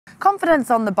Confidence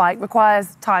on the bike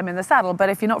requires time in the saddle, but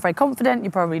if you're not very confident,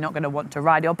 you're probably not going to want to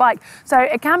ride your bike. So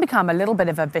it can become a little bit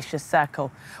of a vicious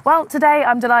circle. Well, today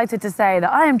I'm delighted to say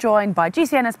that I am joined by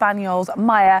GCN Español's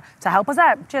Maya to help us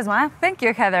out. Cheers, Maya. Thank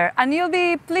you, Heather. And you'll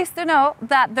be pleased to know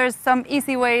that there's some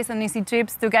easy ways and easy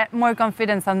tips to get more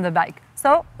confidence on the bike.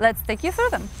 So let's take you through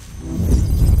them.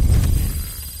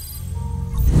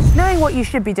 Knowing what you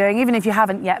should be doing, even if you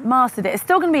haven't yet mastered it, is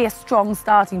still going to be a strong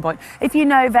starting point. If you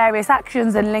know various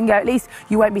actions and lingo, at least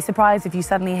you won't be surprised if you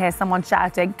suddenly hear someone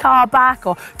shouting "car back"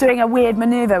 or doing a weird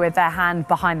maneuver with their hand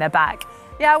behind their back.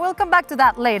 Yeah, we'll come back to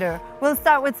that later. We'll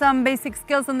start with some basic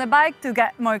skills on the bike to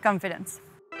get more confidence.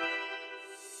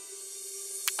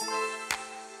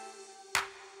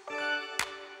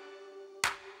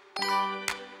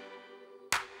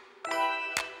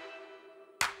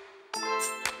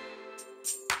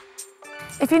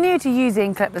 If you're new to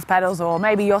using clipless pedals, or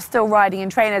maybe you're still riding in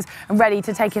trainers and ready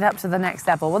to take it up to the next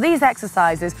level, well, these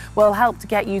exercises will help to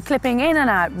get you clipping in and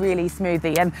out really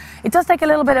smoothly. And it does take a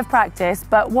little bit of practice,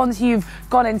 but once you've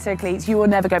got into cleats, you will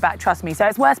never go back, trust me. So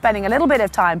it's worth spending a little bit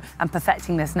of time and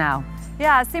perfecting this now.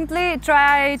 Yeah, simply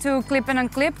try to clip and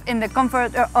unclip in the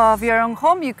comfort of your own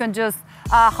home. You can just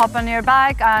hop on your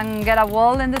bike and get a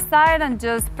wall in the side and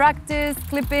just practice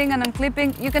clipping and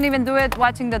unclipping. You can even do it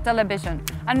watching the television.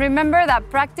 And remember that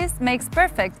practice makes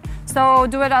perfect. So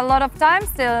do it a lot of times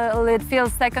till it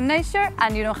feels second nature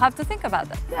and you don't have to think about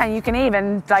that. Yeah, and you can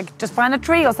even just find a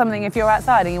tree or something if you're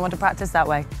outside and you want to practice that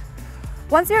way.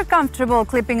 Once you're comfortable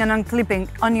clipping and unclipping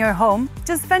on your home,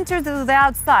 just venture to the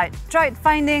outside. Try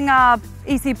finding an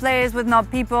easy place with no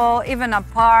people, even a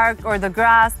park or the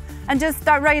grass, and just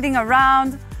start riding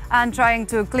around and trying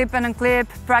to clip and unclip,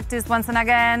 practice once and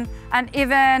again, and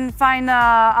even find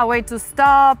a way to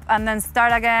stop and then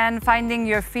start again, finding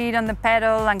your feet on the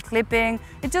pedal and clipping.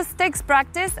 It just takes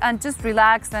practice and just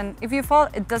relax, and if you fall,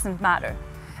 it doesn't matter.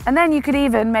 And then you could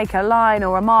even make a line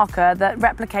or a marker that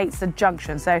replicates a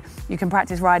junction. So you can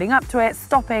practice riding up to it,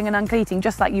 stopping and uncleating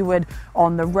just like you would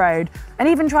on the road. And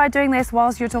even try doing this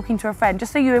whilst you're talking to a friend,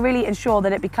 just so you really ensure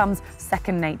that it becomes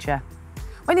second nature.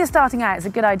 When you're starting out, it's a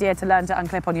good idea to learn to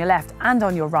unclip on your left and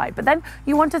on your right, but then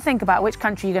you want to think about which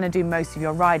country you're going to do most of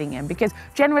your riding in, because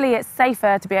generally it's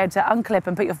safer to be able to unclip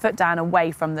and put your foot down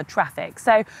away from the traffic.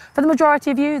 So for the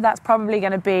majority of you, that's probably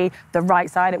going to be the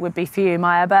right side. It would be for you,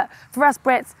 Maya, but for us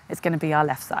Brits, it's going to be our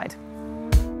left side.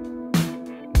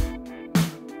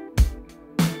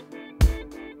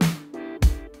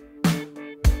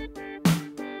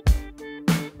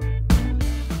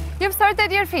 You've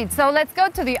sorted your feet, so let's go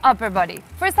to the upper body.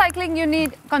 For cycling, you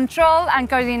need control and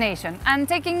coordination, and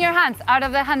taking your hands out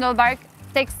of the handlebar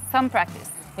takes some practice.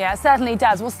 Yeah, it certainly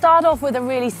does. We'll start off with a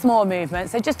really small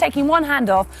movement. So just taking one hand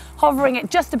off, hovering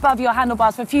it just above your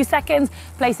handlebars for a few seconds,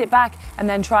 place it back, and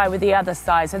then try with the other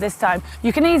side. So this time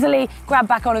you can easily grab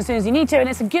back on as soon as you need to, and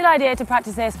it's a good idea to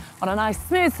practice this on a nice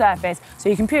smooth surface so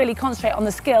you can purely concentrate on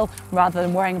the skill rather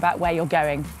than worrying about where you're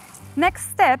going.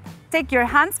 Next step, take your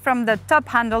hands from the top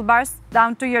handlebars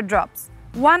down to your drops,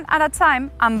 one at a time,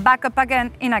 and back up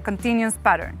again in a continuous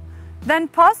pattern. Then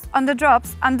pause on the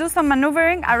drops and do some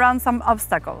maneuvering around some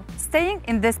obstacle, staying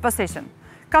in this position.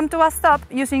 Come to a stop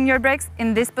using your brakes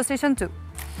in this position too.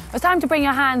 It's time to bring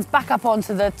your hands back up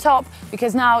onto the top,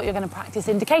 because now you're going to practice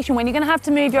indication when you're going to have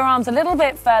to move your arms a little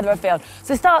bit further afield.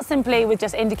 So start simply with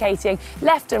just indicating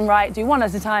left and right, do one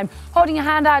at a time, holding your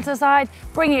hand out to the side,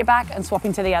 bringing it back and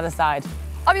swapping to the other side.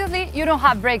 Obviously, you don't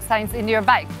have brake signs in your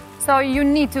bike, so you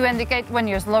need to indicate when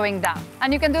you're slowing down.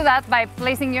 And you can do that by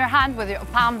placing your hand with your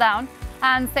palm down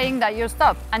and saying that you're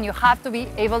stopped, and you have to be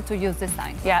able to use this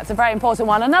sign. Yeah, it's a very important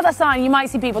one. Another sign you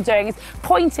might see people doing is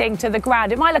pointing to the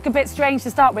ground. It might look a bit strange to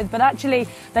start with, but actually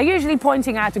they're usually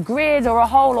pointing out a grid or a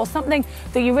hole or something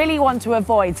that you really want to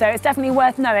avoid. So it's definitely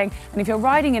worth knowing. And if you're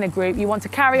riding in a group, you want to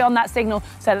carry on that signal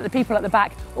so that the people at the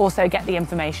back also get the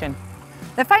information.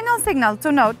 The final signal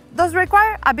to note does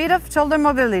require a bit of shoulder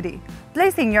mobility.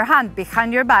 Placing your hand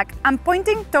behind your back and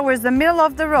pointing towards the middle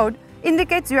of the road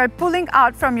indicates you are pulling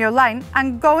out from your line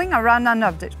and going around an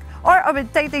object, or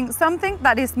overtaking something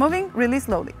that is moving really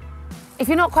slowly. If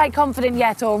you're not quite confident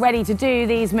yet or ready to do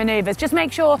these maneuvers, just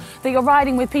make sure that you're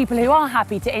riding with people who are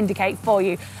happy to indicate for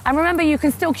you. And remember, you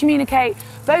can still communicate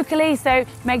vocally, so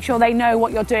make sure they know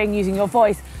what you're doing using your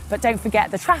voice. But don't forget,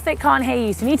 the traffic can't hear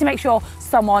you, so you need to make sure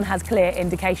someone has clear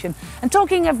indication. And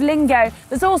talking of lingo,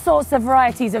 there's all sorts of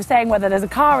varieties of saying whether there's a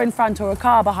car in front or a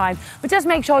car behind, but just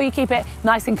make sure you keep it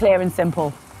nice and clear and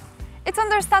simple. It's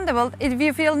understandable if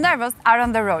you feel nervous out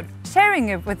on the road. Sharing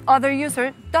it with other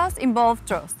users does involve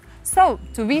trust. So,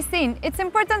 to be seen, it's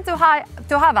important to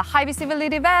have a high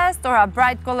visibility vest or a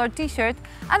bright colored t-shirt.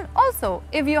 And also,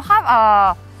 if you have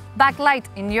a backlight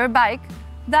in your bike,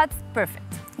 that's perfect.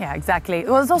 Yeah, exactly.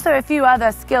 Well, there's also a few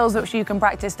other skills which you can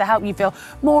practice to help you feel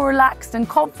more relaxed and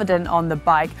confident on the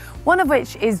bike, one of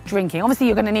which is drinking. Obviously,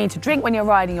 you're going to need to drink when you're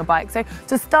riding your bike. So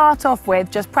to start off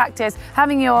with, just practice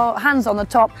having your hands on the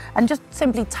top and just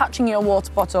simply touching your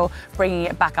water bottle, bringing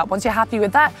it back up. Once you're happy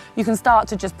with that, you can start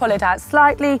to just pull it out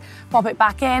slightly, pop it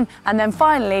back in, and then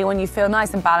finally, when you feel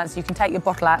nice and balanced, you can take your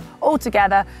bottle out all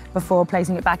together before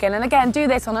placing it back in. And again, do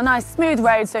this on a nice smooth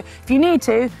road. So if you need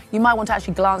to, you might want to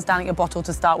actually glance down at your bottle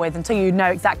to start with until you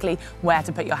know exactly where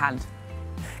to put your hand.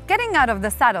 Getting out of the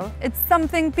saddle, it's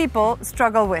something people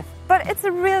struggle with, but it's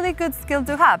a really good skill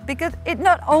to have because it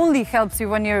not only helps you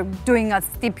when you're doing a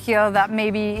steep hill that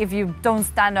maybe if you don't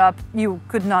stand up, you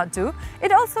could not do,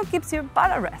 it also keeps your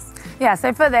butt at rest. Yeah,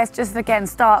 so for this, just again,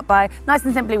 start by nice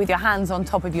and simply with your hands on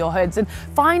top of your hoods and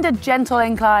find a gentle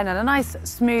incline and a nice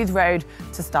smooth road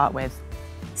to start with.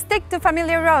 Stick to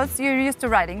familiar roads you're used to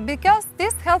riding because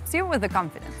this helps you with the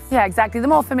confidence. Yeah, exactly. The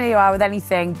more familiar you are with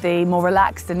anything, the more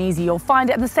relaxed and easy you'll find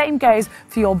it. And the same goes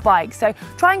for your bike. So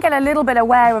try and get a little bit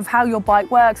aware of how your bike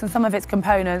works and some of its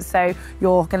components so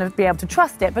you're going to be able to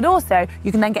trust it. But also,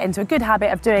 you can then get into a good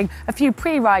habit of doing a few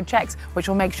pre-ride checks, which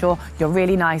will make sure you're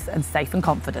really nice and safe and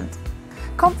confident.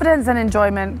 Confidence and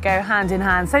enjoyment go hand in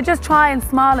hand, so just try and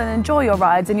smile and enjoy your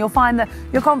rides and you'll find that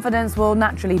your confidence will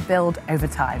naturally build over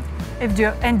time. If you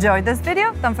enjoyed this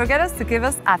video, don't forget to give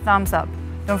us a thumbs up.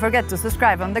 Don't forget to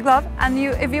subscribe on the glove, and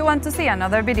if you want to see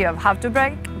another video of how to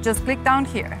brake, just click down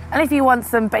here. And if you want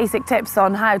some basic tips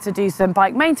on how to do some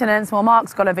bike maintenance, well,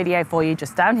 Mark's got a video for you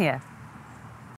just down here.